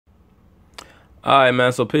All right,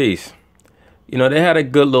 man. So peace. They had a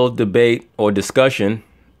good little debate or discussion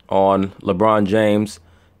on LeBron James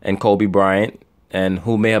and Kobe Bryant and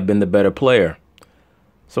who may have been the better player.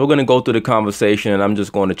 So we're going to go through the conversation, and I'm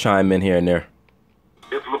just going to chime in here and there.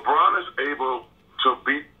 If LeBron is able to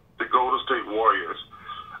beat the Golden State Warriors,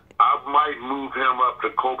 I might move him up to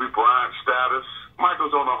Kobe Bryant status.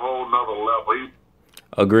 Michael's on a whole nother level.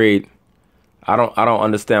 Agreed. I don't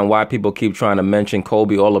understand why people keep trying to mention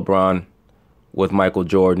Kobe or LeBron with Michael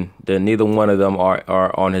Jordan. Then neither one of them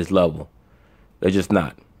are on his level. They're just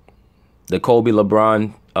not. The Kobe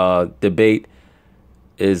LeBron debate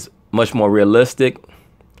is much more realistic,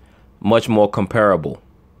 much more comparable.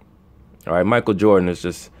 All right, Michael Jordan it's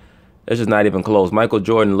just not even close. Michael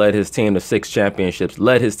Jordan led his team to 6 championships.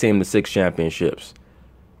 Not even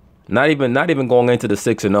going into the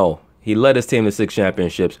 6-0. He led his team to 6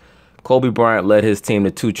 championships. Kobe Bryant led his team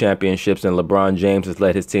to 2 championships, and LeBron James has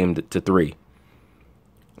led his team to 3.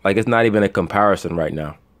 Like, it's not even a comparison right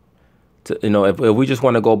now. If we just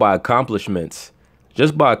want to go by accomplishments,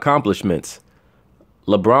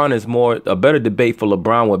 LeBron is a better debate for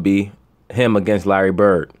LeBron would be him against Larry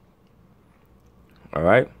Bird. All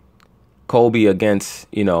right? Kobe against,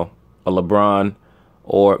 a LeBron,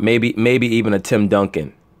 or maybe even a Tim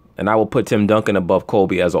Duncan. And I will put Tim Duncan above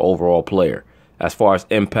Kobe as an overall player, as far as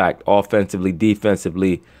impact, offensively,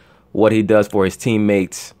 defensively, what he does for his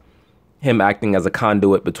teammates, him acting as a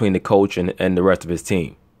conduit between the coach and the rest of his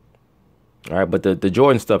team. All right, but the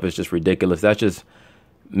Jordan stuff is just ridiculous. That's just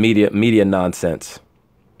media nonsense.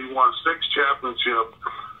 He won 6 championships.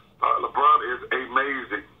 LeBron is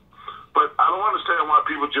amazing. But I don't understand why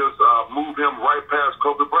people just move him right past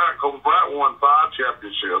Kobe Bryant. Kobe Bryant won 5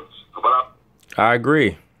 championships. But I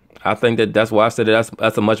agree. I think that's why I said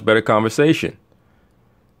that's a much better conversation.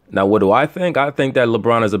 Now, what do I think? I think that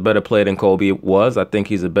LeBron is a better player than Kobe was. I think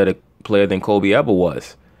he's a better player than Kobe ever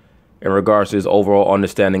was in regards to his overall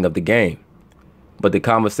understanding of the game. But the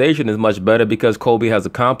conversation is much better because Kobe has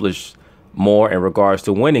accomplished more in regards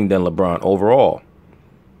to winning than LeBron overall.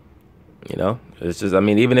 It's just,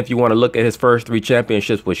 even if you want to look at his first 3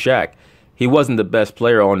 championships with Shaq, he wasn't the best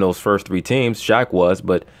player on those first 3 teams. Shaq was,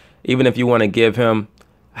 but even if you want to give him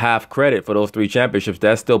half credit for those 3 championships,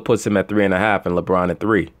 that still puts him at 3.5 and LeBron at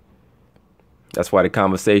 3. That's why the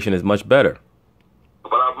conversation is much better.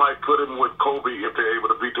 But I might put him with Kobe if they're able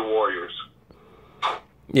to beat the Warriors.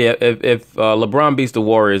 Yeah, if LeBron beats the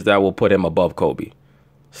Warriors, that will put him above Kobe,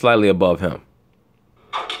 slightly above him.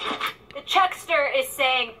 The Chuckster is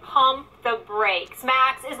saying pump the brakes.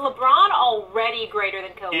 Max, is LeBron already greater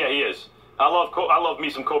than Kobe? Yeah, he is. I love me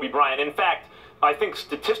some Kobe Bryant. In fact, I think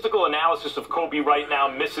statistical analysis of Kobe right now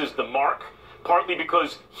misses the mark, partly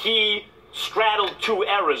because he straddled 2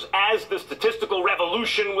 eras. As the statistical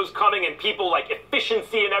revolution was coming and people like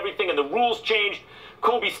efficiency and everything and the rules changed,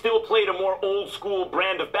 Kobe still played a more old school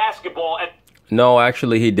brand of basketball. No,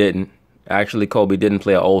 actually he didn't. Actually, Kobe didn't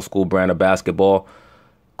play an old school brand of basketball.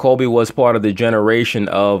 Kobe was part of the generation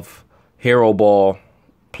of hero ball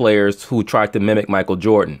players who tried to mimic Michael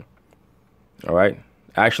Jordan. All right.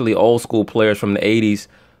 Actually, old school players from the 80s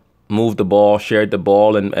moved the ball, shared the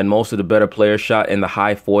ball, and most of the better players shot in the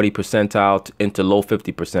high 40 percentile into low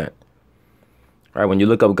 50%. All right. When you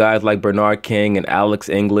look up guys like Bernard King and Alex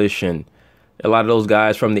English and a lot of those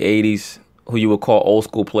guys from the 80s who you would call old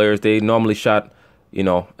school players, they normally shot,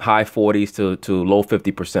 high 40s to low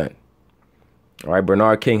 50%. All right.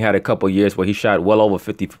 Bernard King had a couple years where he shot well over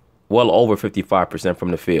 55%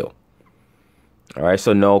 from the field. All right.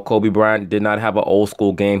 So no, Kobe Bryant did not have an old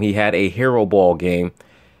school game. He had a hero ball game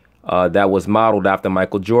that was modeled after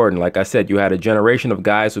Michael Jordan. Like I said, you had a generation of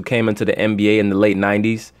guys who came into the NBA in the late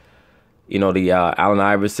 90s. The Allen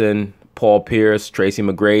Iverson, Paul Pierce, Tracy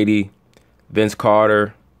McGrady, Vince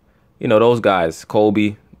Carter, those guys,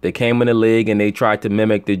 Kobe, they came in the league and they tried to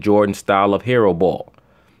mimic the Jordan style of hero ball.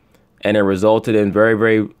 And it resulted in very,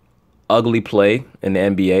 very ugly play in the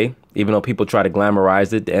NBA. Even though people try to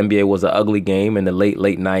glamorize it, the NBA was an ugly game in the late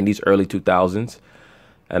 90s, early 2000s.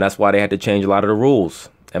 And that's why they had to change a lot of the rules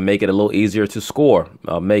and make it a little easier to score,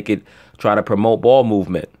 try to promote ball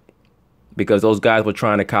movement. Because those guys were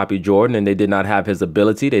trying to copy Jordan and they did not have his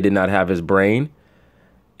ability, they did not have his brain,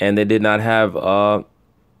 and they did not have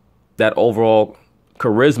that overall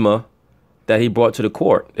charisma that he brought to the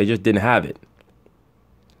court. They just didn't have it.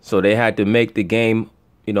 So they had to make the game,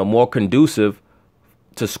 more conducive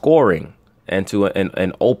to scoring and to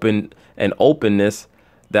an openness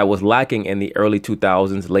that was lacking in the early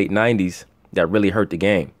 2000s, late 90s, that really hurt the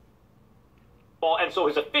game. And so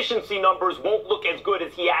his efficiency numbers won't look as good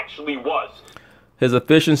as he actually was. His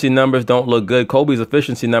efficiency numbers don't look good. Kobe's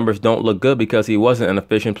efficiency numbers don't look good because he wasn't an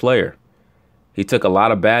efficient player. He took a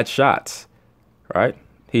lot of bad shots, right?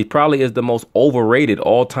 He probably is the most overrated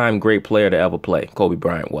all-time great player to ever play. Kobe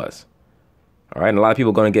Bryant was. All right, and a lot of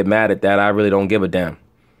people are going to get mad at that. I really don't give a damn.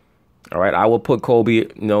 All right, I will put Kobe,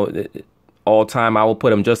 all time. I will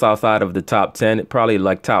put him just outside of the top 10, probably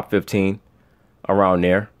like top 15, around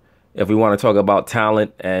there. If we want to talk about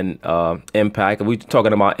talent and impact, if we're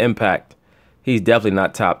talking about impact, he's definitely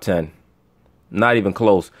not top 10, not even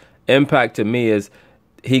close. Impact to me is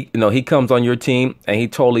he comes on your team and he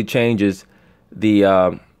totally changes the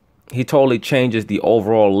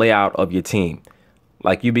overall layout of your team.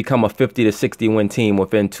 Like you become a 50 to 60 win team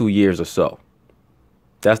within 2 years or so.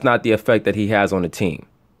 That's not the effect that he has on the team.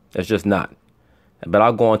 It's just not. But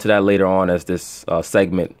I'll go into that later on as this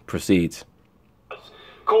segment proceeds.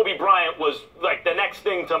 Kobe Bryant was like the next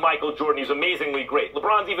thing to Michael Jordan. He's amazingly great.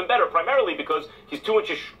 LeBron's even better, primarily because he's 2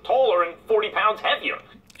 inches taller and 40 pounds heavier.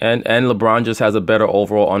 And LeBron just has a better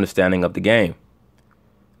overall understanding of the game.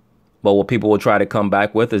 But what people will try to come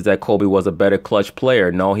back with is that Kobe was a better clutch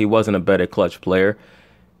player. No, he wasn't a better clutch player.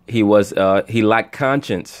 He lacked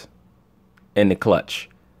conscience in the clutch.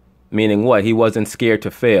 Meaning what? He wasn't scared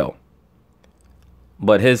to fail.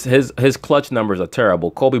 But his clutch numbers are terrible.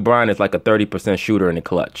 Kobe Bryant is like a 30% shooter in the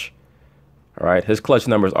clutch. All right, his clutch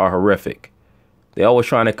numbers are horrific. They're always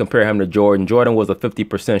trying to compare him to Jordan. Jordan was a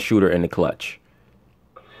 50% shooter in the clutch.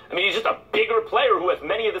 I mean, he's just a bigger player who has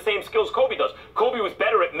many of the same skills Kobe does. Kobe was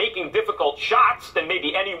better at making difficult shots than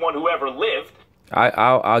maybe anyone who ever lived.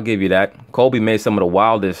 I'll give you that. Kobe made some of the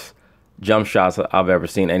wildest jump shots I've ever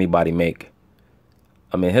seen anybody make.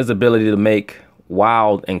 I mean, his ability to make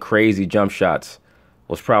wild and crazy jump shots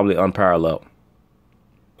was probably unparalleled.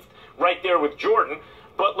 Right there with Jordan,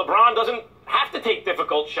 but LeBron doesn't have to take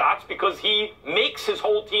difficult shots because he makes his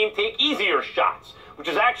whole team take easier shots, which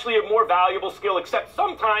is actually a more valuable skill, except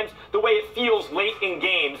sometimes the way it feels late in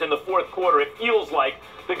games in the fourth quarter, it feels like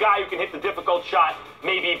the guy who can hit the difficult shot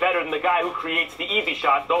may be better than the guy who creates the easy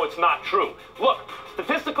shot, though it's not true. Look,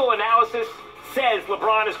 statistical analysis says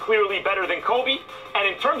LeBron is clearly better than Kobe. And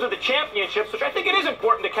in terms of the championships, which I think it is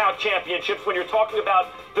important to count championships when you're talking about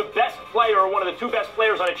the best player or one of the 2 best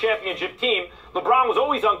players on a championship team, LeBron was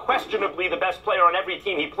always unquestionably the best player on every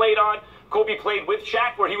team he played on. Kobe played with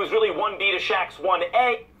Shaq, where he was really 1B to Shaq's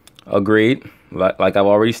 1A. Agreed. Like I've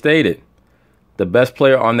already stated, the best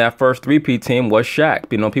player on that first 3P team was Shaq.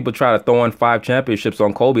 People try to throw in 5 championships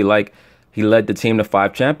on Kobe like he led the team to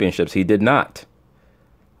 5 championships. He did not.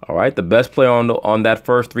 All right, the best player on that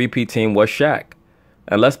first 3P team was Shaq.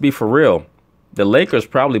 And let's be for real, the Lakers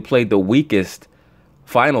probably played the weakest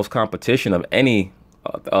finals competition of any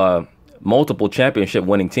multiple championship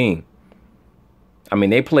winning team. I mean,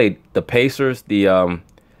 they played the Pacers, the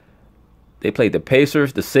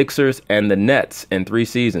Sixers, and the Nets in 3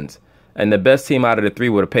 seasons. And the best team out of the 3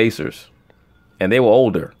 were the Pacers. And they were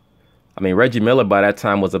older. I mean, Reggie Miller by that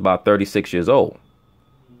time was about 36 years old.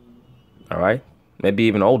 All right. Maybe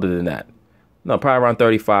even older than that. No, probably around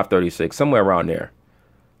 35, 36, somewhere around there.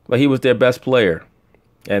 But he was their best player.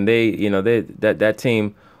 And that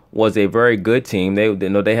team was a very good team.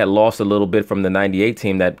 They had lost a little bit from the 98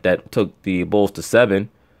 team that took the Bulls to 7.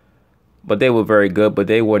 But they were very good, but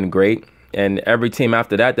they weren't great. And every team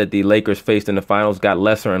after that the Lakers faced in the finals got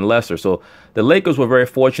lesser and lesser. So the Lakers were very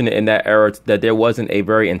fortunate in that era that there wasn't a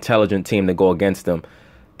very intelligent team to go against them.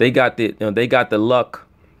 They got the luck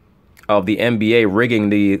of the NBA rigging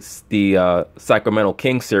the Sacramento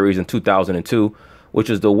Kings series in 2002, which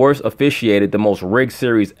is the worst officiated, the most rigged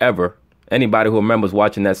series ever. Anybody who remembers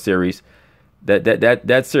watching that series,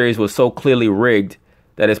 that series was so clearly rigged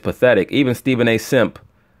that it's pathetic. Even Stephen A. Simp,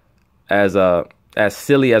 as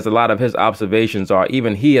silly as a lot of his observations are,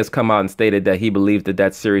 even he has come out and stated that he believes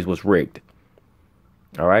that series was rigged.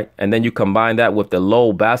 All right, and then you combine that with the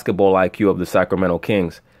low basketball IQ of the Sacramento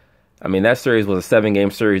Kings. I mean, that series was a 7-game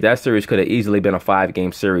series. That series could have easily been a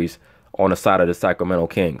 5-game series on the side of the Sacramento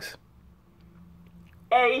Kings.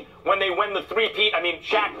 When they win the 3-peat, I mean,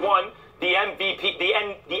 Shaq won the MVP, the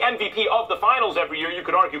MVP of the finals every year. You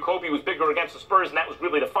could argue Kobe was bigger against the Spurs, and that was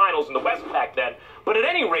really the finals in the West back then. But at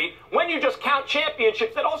any rate, when you just count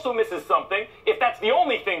championships, that also misses something if that's the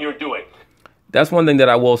only thing you're doing. That's one thing that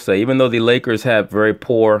I will say. Even though the Lakers have very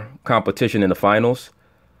poor competition in the finals,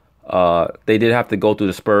 they did have to go through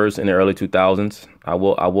the Spurs in the early 2000s. I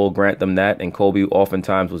will grant them that. And Kobe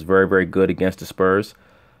oftentimes was very, very good against the Spurs,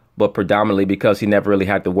 but predominantly because he never really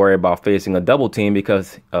had to worry about facing a double team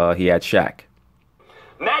because he had Shaq.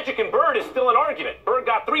 Magic and Bird is still an argument. Bird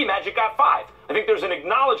got 3, Magic got 5. I think there's an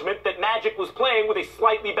acknowledgement that Magic was playing with a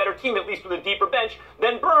slightly better team, at least with a deeper bench,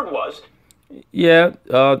 than Bird was. Yeah,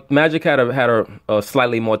 Magic had a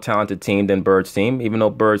slightly more talented team than Bird's team, even though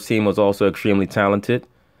Bird's team was also extremely talented.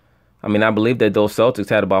 I mean, I believe that those Celtics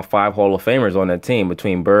had about 5 Hall of Famers on that team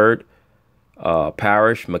between Bird,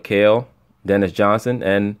 Parrish, McHale, Dennis Johnson,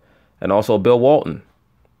 and also Bill Walton.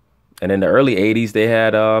 And in the early 80s, they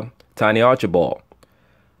had Tiny Archibald.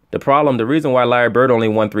 The reason why Larry Bird only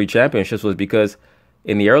won 3 championships was because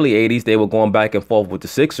in the early 80s, they were going back and forth with the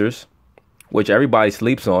Sixers, which everybody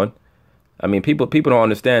sleeps on. I mean, people don't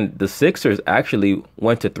understand. The Sixers actually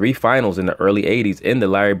went to 3 finals in the early 80s in the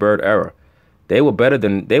Larry Bird era. They were better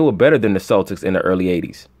than the Celtics in the early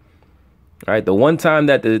 80s. All right, the one time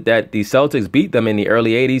that the Celtics beat them in the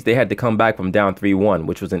early 80s, they had to come back from down 3-1,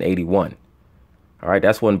 which was in 81. All right,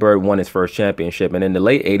 that's when Bird won his first championship. And in the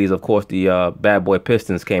late 80s, of course, the bad boy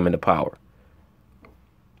Pistons came into power.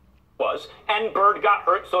 And Bird got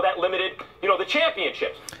hurt, so that limited, the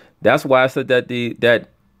championships. That's why I said that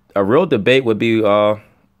a real debate would be prime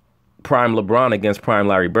LeBron against prime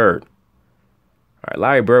Larry Bird. All right,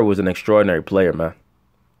 Larry Bird was an extraordinary player, man.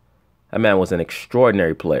 That man was an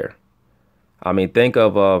extraordinary player. I mean, think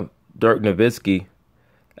of Dirk Nowitzki,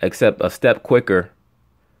 except a step quicker,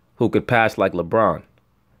 who could pass like LeBron.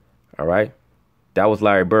 All right, that was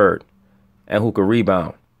Larry Bird, and who could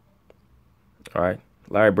rebound. All right,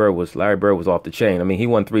 Larry Bird was off the chain. I mean, he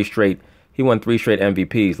won 3 straight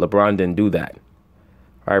MVPs. LeBron didn't do that.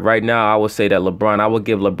 All right, right now I would say that I would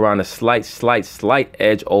give LeBron a slight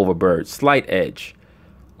edge over Bird, slight edge,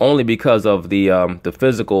 only because of the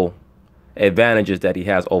physical advantages that he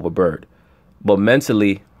has over Bird. But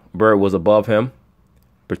mentally, Bird was above him,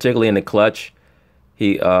 particularly in the clutch.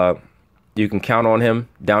 You can count on him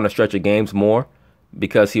down the stretch of games more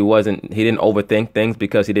because he didn't overthink things,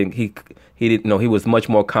 because he was much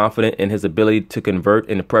more confident in his ability to convert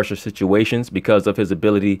in the pressure situations because of his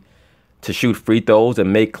ability to shoot free throws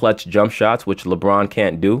and make clutch jump shots, which LeBron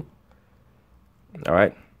can't do. All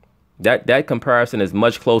right. That comparison is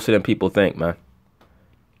much closer than people think, man.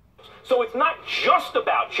 So it's not just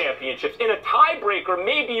about championships. In a tiebreaker,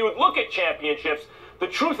 maybe you would look at championships. The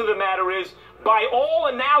truth of the matter is, by all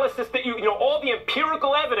analysis that all the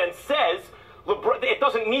empirical evidence says, it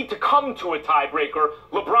doesn't need to come to a tiebreaker.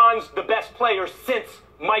 LeBron's the best player since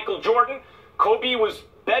Michael Jordan. Kobe was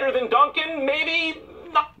better than Duncan, maybe.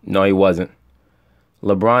 No, he wasn't.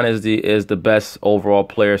 LeBron is the best overall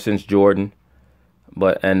player since Jordan.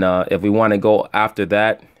 But if we want to go after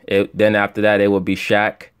that, it would be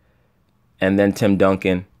Shaq, and then Tim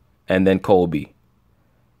Duncan, and then Kobe.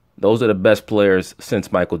 Those are the best players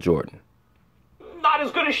since Michael Jordan. Not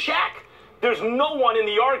as good as Shaq. There's no one in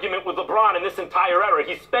the argument with LeBron in this entire era.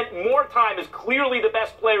 He spent more time as clearly the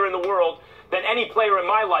best player in the world than any player in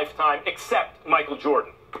my lifetime except Michael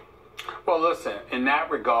Jordan. Well, listen, in that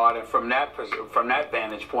regard and from that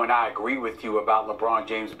vantage point, I agree with you about LeBron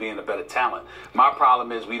James being a better talent. My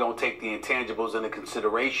problem is we don't take the intangibles into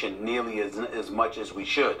consideration nearly as much as we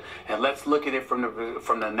should. And let's look at it from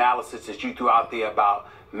the analysis that you threw out there about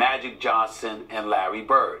Magic Johnson and Larry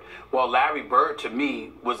Bird. Well, Larry Bird, to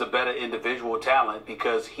me, was a better individual talent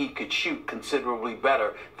because he could shoot considerably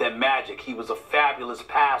better than Magic. He was a fabulous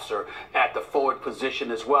passer at the forward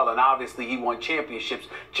position as well, and obviously he won championships,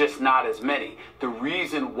 just not as many. The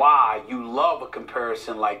reason why you love a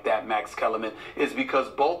comparison like that, Max Kellerman, is because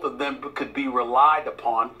both of them could be relied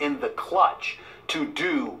upon in the clutch to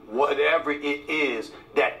do whatever it is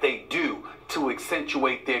that they do to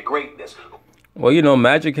accentuate their greatness. Well,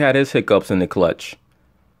 Magic had his hiccups in the clutch.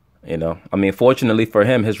 I mean, fortunately for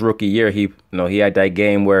him, his rookie year, he had that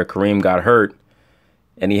game where Kareem got hurt,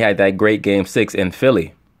 and he had that great Game 6 in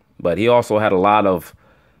Philly. But he also had a lot of,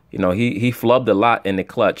 he flubbed a lot in the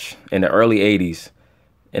clutch in the early 80s.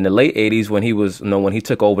 In the late 80s, when when he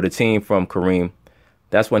took over the team from Kareem,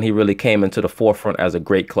 that's when he really came into the forefront as a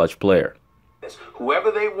great clutch player.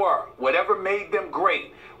 Whoever they were, whatever made them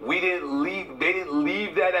great, they didn't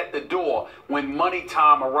leave that at the door when money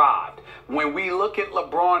time arrived. When we look at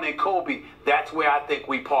LeBron and Kobe, that's where I think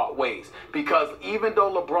we part ways. Because even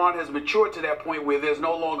though LeBron has matured to that point where there's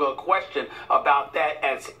no longer a question about that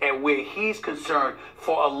and where he's concerned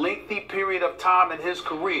for a lengthy period of time in his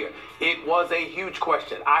career, it was a huge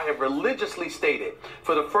question. I have religiously stated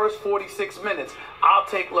for the first 46 minutes, I'll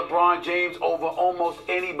take LeBron James over almost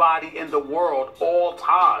anybody in the world all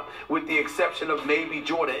time, with the exception of maybe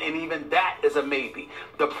Jordan. And even that is a maybe.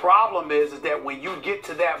 The problem is that when you get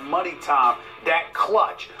to that money time, that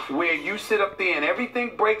clutch, where you sit up there and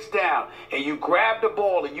everything breaks down and you grab the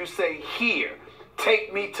ball and you say, here,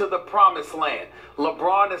 take me to the promised land.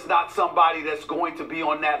 LeBron is not somebody that's going to be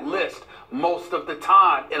on that list most of the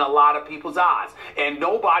time in a lot of people's eyes. And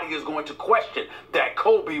nobody is going to question that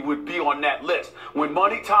Kobe would be on that list. When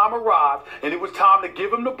money time arrived and it was time to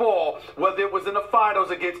give him the ball, whether it was in the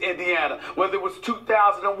finals against Indiana, whether it was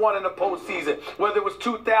 2001 in the postseason, whether it was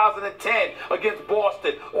 2010 against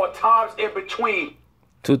Boston, or times in between.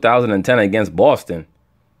 2010 against Boston?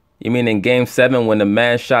 You mean in Game 7 when the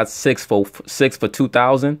man shot 6 for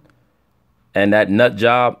 2,000 and that nut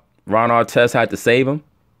job, Ron Artest had to save him?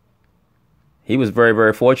 He was very,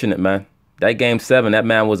 very fortunate, man. That Game 7, that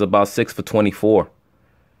man was about 6 for 24.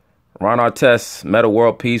 Ron Artest, Meta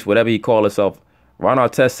World Peace, whatever he called himself, Ron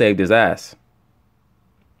Artest saved his ass.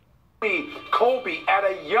 Kobe at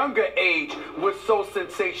a younger age was so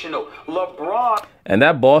sensational. LeBron. And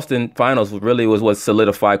that Boston finals really was what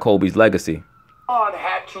solidified Kobe's legacy.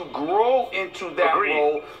 Had to grow into that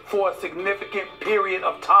role for a significant period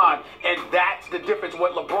of time, and that's the difference.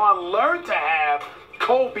 What LeBron learned to have,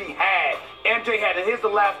 Kobe had. MJ had, and here's the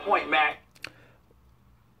last point, Mac.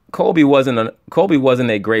 Kobe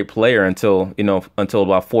wasn't a great player until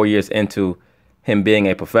about 4 years into him being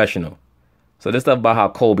a professional. So this stuff about how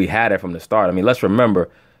Kobe had it from the start. I mean, let's remember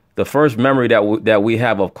the first memory that we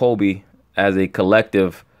have of Kobe as a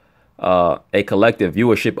collective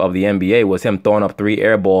viewership of the NBA was him throwing up 3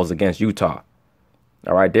 air balls against Utah.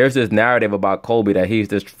 All right, there's this narrative about Kobe that he's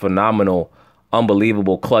this phenomenal,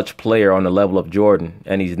 unbelievable clutch player on the level of Jordan,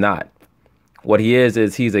 and he's not. What he is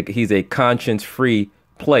he's a conscience-free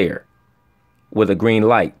player with a green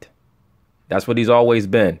light. That's what he's always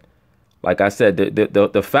been. Like I said,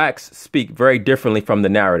 the facts speak very differently from the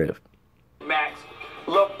narrative. Max,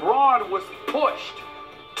 LeBron was pushed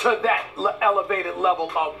to that elevated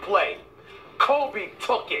level of play. Kobe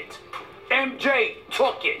took it. MJ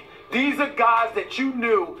took it. These are guys that you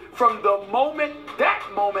knew from the moment that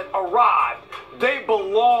moment arrived, they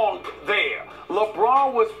belonged there.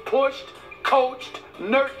 LeBron was pushed, coached,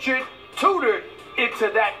 nurtured, tutored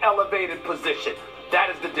into that elevated position. That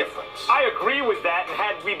is the difference. I agree with that. And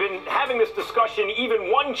had we been having this discussion, even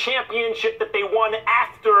one championship that they won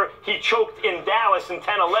after he choked in Dallas in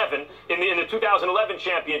 10-11, in the 2011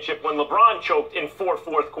 championship when LeBron choked in 4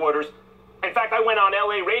 fourth quarters. In fact, I went on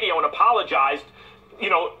LA radio and apologized,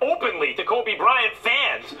 openly to Kobe Bryant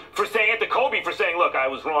fans for saying look, I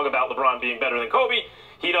was wrong about LeBron being better than Kobe.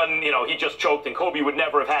 He doesn't, he just choked, and Kobe would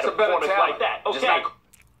never have had a performance like that. Okay.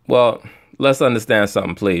 Well, let's understand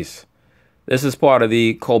something, please. This is part of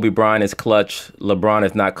the Kobe Bryant is clutch, LeBron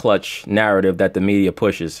is not clutch narrative that the media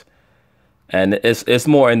pushes. And it's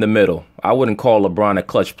more in the middle. I wouldn't call LeBron a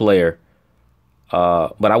clutch player,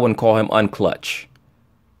 but I wouldn't call him unclutch.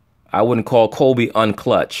 I wouldn't call Kobe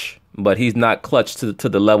unclutch, but he's not clutch to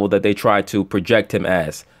the level that they try to project him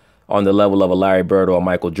as, on the level of a Larry Bird or a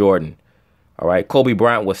Michael Jordan. All right, Kobe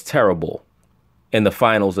Bryant was terrible in the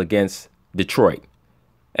finals against Detroit,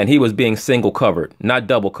 and he was being single covered, not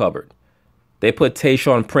double covered. They put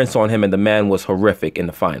Tayshaun Prince on him, and the man was horrific in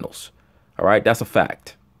the finals. All right, that's a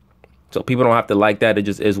fact. So people don't have to like that. It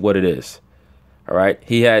just is what it is. All right,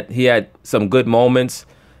 he had some good moments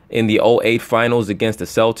in the 2008 finals against the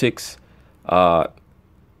Celtics.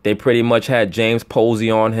 They pretty much had James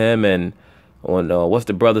Posey on him, and on what's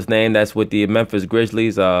the brother's name that's with the Memphis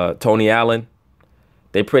Grizzlies, Tony Allen.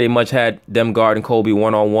 They pretty much had them guarding Kobe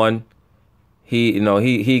one-on-one.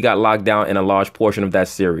 He got locked down in a large portion of that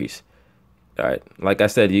series. All right, like I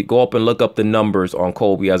said, you go up and look up the numbers on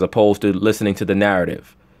Kobe as opposed to listening to the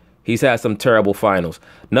narrative. He's had some terrible finals.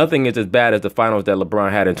 Nothing is as bad as the finals that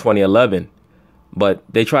LeBron had in 2011, but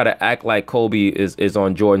they try to act like Kobe is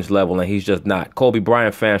on Jordan's level, and he's just not. Kobe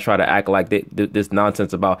Bryant fans try to act like this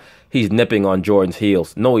nonsense about he's nipping on Jordan's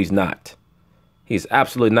heels. No, he's not. He's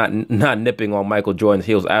absolutely not nipping on Michael Jordan's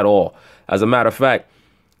heels at all. As a matter of fact,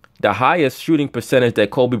 the highest shooting percentage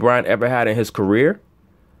that Kobe Bryant ever had in his career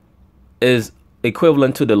is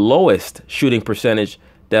equivalent to the lowest shooting percentage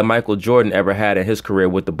that Michael Jordan ever had in his career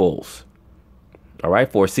with the Bulls. All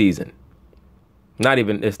right, for a season.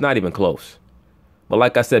 It's not even close. But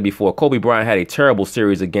like I said before, Kobe Bryant had a terrible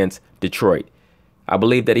series against Detroit. I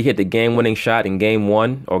believe that he hit the game-winning shot in Game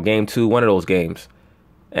 1 or Game 2, one of those games.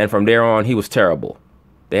 And from there on, he was terrible.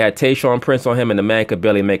 They had Tayshaun Prince on him, and the man could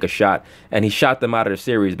barely make a shot. And he shot them out of the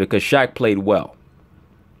series because Shaq played well.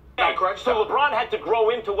 So LeBron had to grow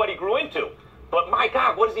into what he grew into. But my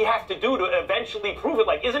God, what does he have to do to eventually prove it?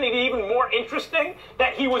 Like, isn't it even more interesting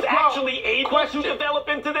that he was actually able to develop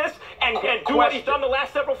into this and do what he's done the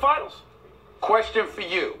last several finals? Question for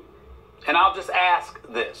you. And I'll just ask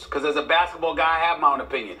this, because as a basketball guy, I have my own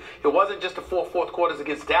opinion. It wasn't just the fourth quarters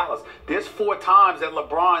against Dallas. There's 4 times that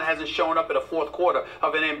LeBron hasn't shown up in the fourth quarter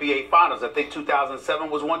of an NBA Finals. I think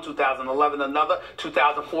 2007 was one, 2011 another,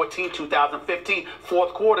 2014, 2015.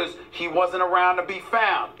 Fourth quarters, he wasn't around to be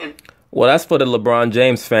found. Well, that's for the LeBron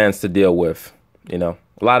James fans to deal with. You know,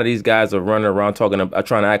 a lot of these guys are running around trying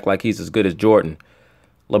to act like he's as good as Jordan.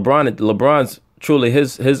 LeBron's truly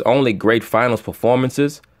his only great Finals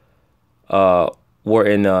performances were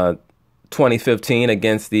in 2015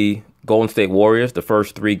 against the Golden State Warriors, the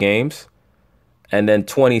first 3 games, and then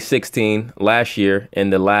 2016 last year in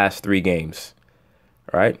the last 3 games.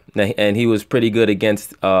 Right, and he was pretty good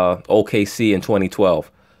against OKC in 2012.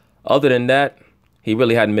 Other than that, he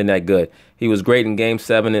really hadn't been that good. He was great in Game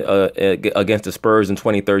 7 against the Spurs in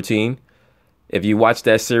 2013. If you watch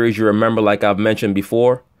that series, you remember, like I've mentioned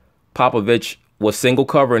before, Popovich was single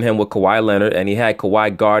covering him with Kawhi Leonard, and he had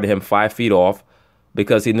Kawhi guard him 5 feet off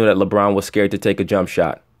because he knew that LeBron was scared to take a jump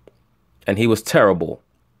shot. And he was terrible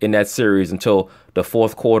in that series until the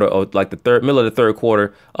fourth quarter of middle of the third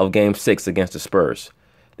quarter of Game 6 against the Spurs.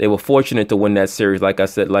 They were fortunate to win that series. Like I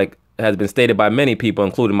said, like has been stated by many people,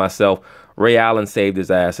 including myself, Ray Allen saved his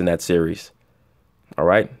ass in that series. All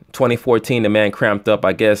right. 2014, the man cramped up,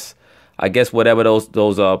 I guess whatever those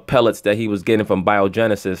pellets that he was getting from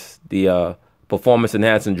Biogenesis, the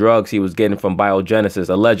performance-enhancing drugs he was getting from Biogenesis,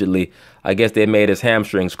 allegedly, I guess they made his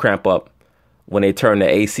hamstrings cramp up when they turned the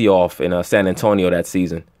AC off in San Antonio that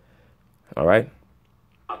season. All right?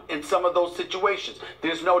 In some of those situations,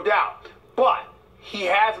 there's no doubt. But he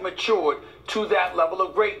has matured to that level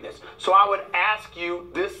of greatness. So I would ask you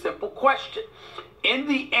this simple question. In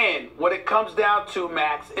the end, what it comes down to,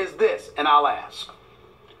 Max, is this, and I'll ask.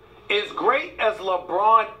 As great as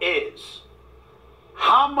LeBron is,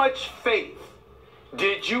 how much faith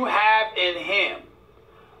did you have in him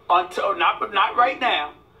until not right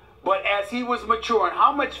now, but as he was maturing?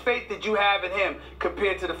 How much faith did you have in him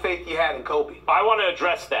compared to the faith you had in Kobe? I want to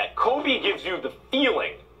address that. Kobe gives you the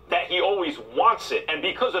feeling that he always wants it, and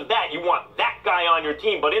because of that, you want that guy on your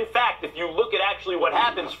team. But in fact, if you look at actually what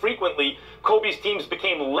happens frequently, Kobe's teams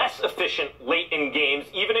became less efficient late in games,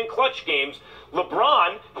 even in clutch games.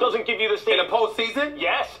 LeBron doesn't give you the same. In the postseason?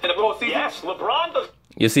 Yes. In the postseason? Yes, LeBron does.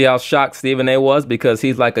 You see how shocked Stephen A. was? Because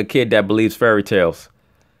he's like a kid that believes fairy tales.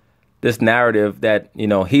 This narrative that, you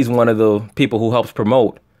know, he's one of the people who helps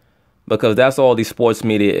promote, because that's all the sports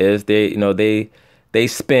media is. They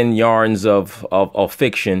spin yarns of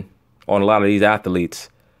fiction on a lot of these athletes.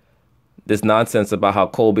 This nonsense about how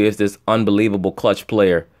Kobe is this unbelievable clutch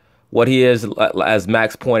player. What he is, as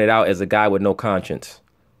Max pointed out, is a guy with no conscience.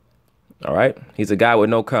 All right? He's a guy with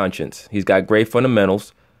no conscience. He's got great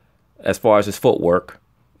fundamentals as far as his footwork,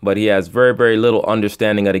 but he has very, very little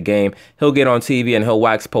understanding of the game. He'll get on TV and he'll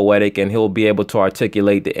wax poetic, and he'll be able to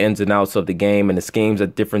articulate the ins and outs of the game and the schemes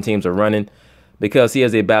that different teams are running, because he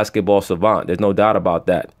is a basketball savant. There's no doubt about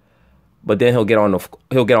that. But then he'll get on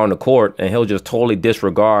the court and he'll just totally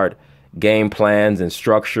disregard game plans and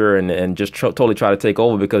structure and just totally try to take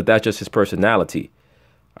over, because that's just his personality.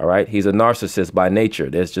 All right, he's a narcissist by nature.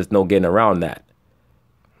 There's just no getting around that.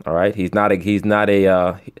 All right,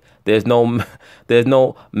 there's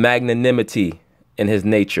no magnanimity in his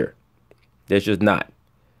nature. There's just not.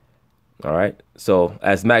 All right. So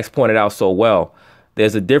as Max pointed out so well,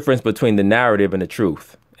 there's a difference between the narrative and the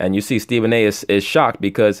truth. And you see Stephen A. is shocked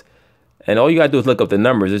because, and all you got to do is look up the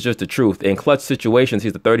numbers. It's just the truth. In clutch situations,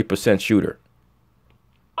 he's a 30% shooter.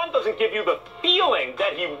 Doesn't give you the feeling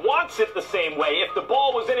that he wants it the same way. If the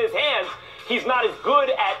ball was in his hands, he's not as good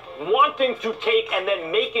at wanting to take and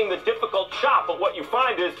then making the difficult shot. But what you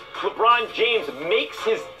find is LeBron James makes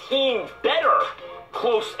his team better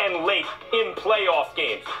close and late in playoff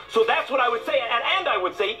games. So that's what I would say. And I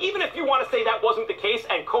would say, even if you want to say that wasn't the case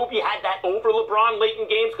and Kobe had that over LeBron late in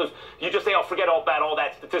games, because you just say, oh, forget all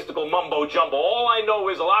that statistical mumbo jumbo. All I know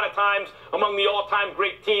is a lot of times among the all-time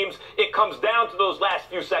great teams, it comes down to those last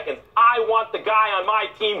few seconds. I want the guy on my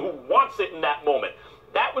team who wants it in that moment.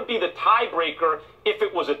 That would be the tiebreaker if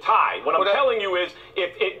it was a tie. What I'm telling you is,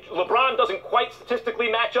 if LeBron doesn't quite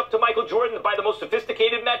statistically match up to Michael Jordan by the most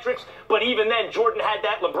sophisticated metrics, but even then Jordan had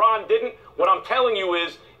that, LeBron didn't. What I'm telling you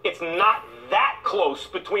is, it's not that close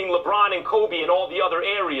between LeBron and Kobe in all the other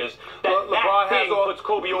areas that thing puts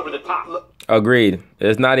Kobe over the top. Agreed.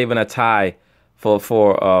 It's not even a tie for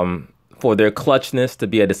their clutchness to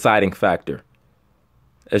be a deciding factor.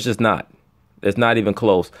 It's just not. It's not even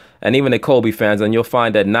close. And even the Kobe fans, and you'll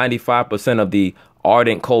find that 95% of the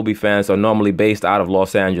ardent Kobe fans are normally based out of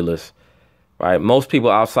Los Angeles. Right? Most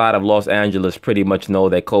people outside of Los Angeles pretty much know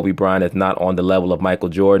that Kobe Bryant is not on the level of Michael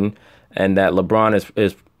Jordan, and that LeBron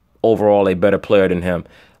is overall a better player than him.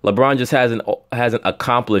 LeBron just hasn't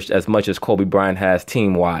accomplished as much as Kobe Bryant has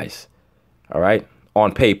team-wise, all right,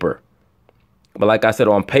 on paper. But like I said,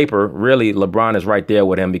 on paper, really, LeBron is right there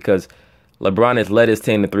with him because LeBron has led his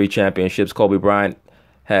team to 3 championships. Kobe Bryant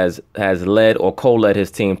has led or co-led his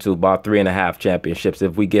team to about 3.5 championships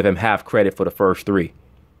if we give him half credit for the first 3.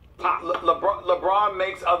 LeBron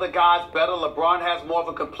makes other guys better. LeBron has more of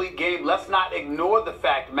a complete game. Let's not ignore the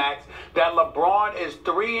fact, Max, that LeBron is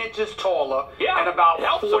 3 inches taller and about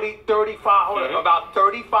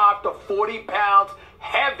 35 to 40 pounds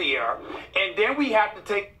heavier. And then we have to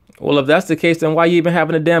take... Well, if that's the case, then why are you even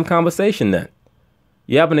having a damn conversation then?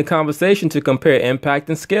 You're having a conversation to compare impact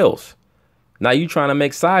and skills. Now you're trying to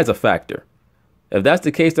make size a factor. If that's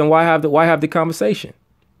the case, then why have the conversation?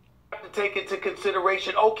 Take into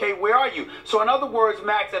consideration, okay, where are you? So in other words,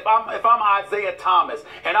 Max, if I'm Isaiah Thomas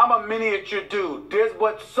and I'm a miniature dude, there's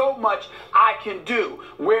but so much I can do.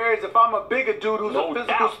 Whereas if I'm a bigger dude who's a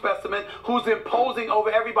physical specimen, who's imposing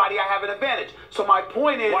over everybody, I have an advantage. So my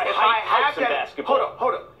point is, if I have that,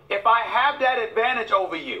 hold up. If I have that advantage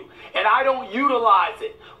over you and I don't utilize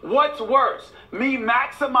it, what's worse? Me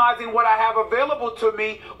maximizing what I have available to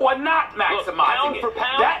me or not maximizing pound it? for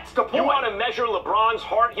pound, That's the point. You want to measure LeBron's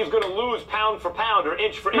heart? He's going to lose pound for pound or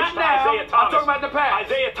inch for inch Not to now. Isaiah Thomas. I'm talking about the past.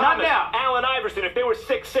 Isaiah Not Thomas, now. Allen Iverson, if they were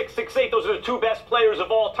 6'6", 6'8", those are the 2 best players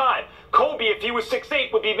of all time. Kobe, if he was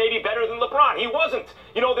 6'8", would be maybe better than LeBron. He wasn't.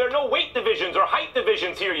 You know, there are no weight divisions or height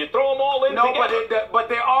divisions here. You throw them all in together. But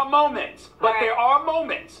there are moments. There are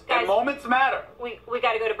moments. Guys, and moments matter. We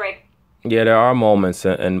got to go to break. Yeah, there are moments,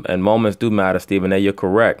 and moments do matter, Stephen. You're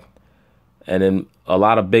correct. And in a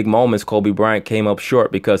lot of big moments, Kobe Bryant came up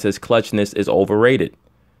short because his clutchness is overrated.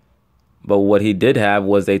 But what he did have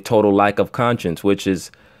was a total lack of conscience, which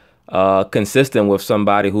is consistent with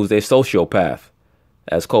somebody who's a sociopath,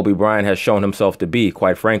 as Kobe Bryant has shown himself to be,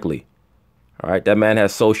 quite frankly. All right, that man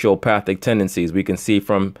has sociopathic tendencies. We can see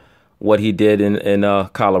from what he did in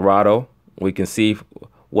Colorado. We can see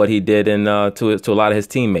what he did to a lot of his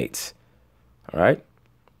teammates. All right,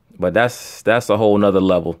 but that's a whole nother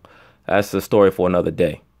level. That's a story for another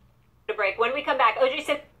day. Break. When we come back, OJ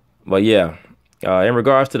said. But yeah, in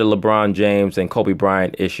regards to the LeBron James and Kobe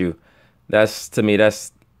Bryant issue, to me,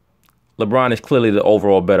 LeBron is clearly the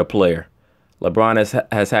overall better player. LeBron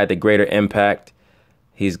has had the greater impact.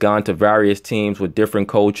 He's gone to various teams with different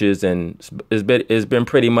coaches, and it's been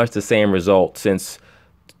pretty much the same result since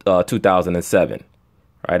 2007.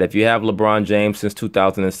 Right? If you have LeBron James since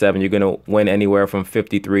 2007, you're going to win anywhere from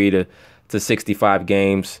 53 to 65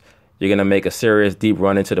 games. You're going to make a serious deep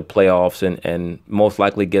run into the playoffs and most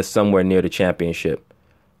likely get somewhere near the championship.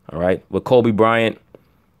 All right. With Kobe Bryant,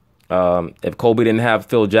 if Kobe didn't have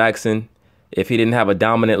Phil Jackson, if he didn't have a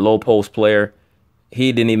dominant low post player,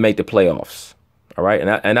 he didn't even make the playoffs. All right.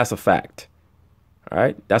 And that's a fact. All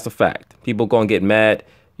right. That's a fact. People going to get mad.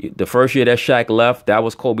 The first year that Shaq left, that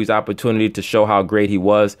was Kobe's opportunity to show how great he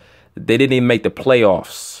was. They didn't even make the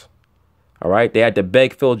playoffs. All right. They had to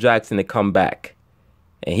beg Phil Jackson to come back.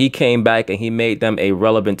 And he came back and he made them a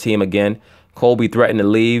relevant team again. Kobe threatened to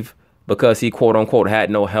leave because he, quote unquote, had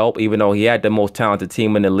no help, even though he had the most talented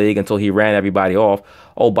team in the league until he ran everybody off.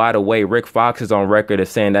 Oh, by the way, Rick Fox is on record as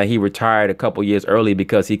saying that he retired a couple years early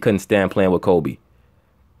because he couldn't stand playing with Kobe.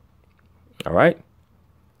 All right.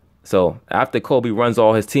 So after Kobe runs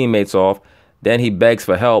all his teammates off, then he begs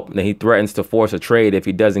for help. And then he threatens to force a trade if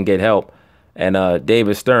he doesn't get help. And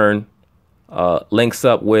David Stern links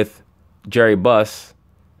up with Jerry Buss,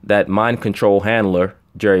 that mind control handler,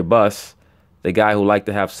 Jerry Buss, the guy who liked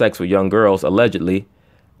to have sex with young girls, allegedly.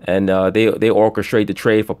 And they orchestrate the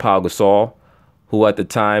trade for Pau Gasol, who at the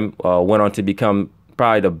time went on to become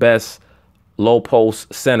probably the best low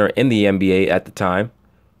post center in the NBA at the time.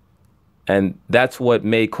 And that's what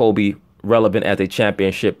made Kobe relevant as a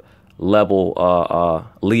championship level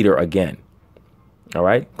leader again. All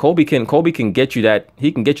right. Kobe can get you that.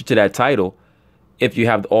 He can get you to that title if you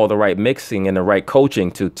have all the right mixing and the right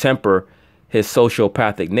coaching to temper his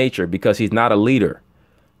sociopathic nature, because he's not a leader.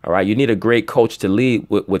 All right. You need a great coach to lead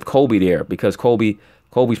with Kobe there, because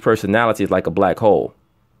Kobe's personality is like a black hole.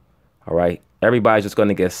 All right. Everybody's just going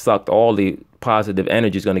to get sucked. All the positive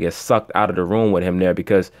energy is going to get sucked out of the room with him there,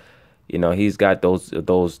 because he's got those,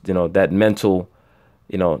 that mental,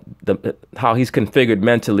 how he's configured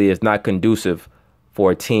mentally is not conducive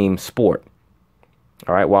for a team sport.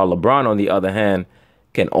 All right. While LeBron, on the other hand,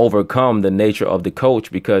 can overcome the nature of the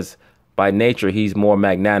coach, because by nature, he's more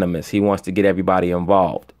magnanimous. He wants to get everybody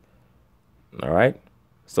involved. All right.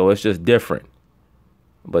 So it's just different.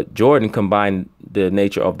 But Jordan combined the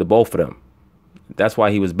nature of the both of them. That's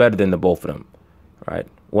why he was better than the both of them. right?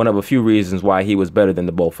 One of a few reasons why he was better than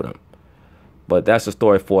the both of them. But that's a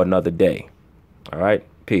story for another day. All right?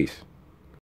 Peace.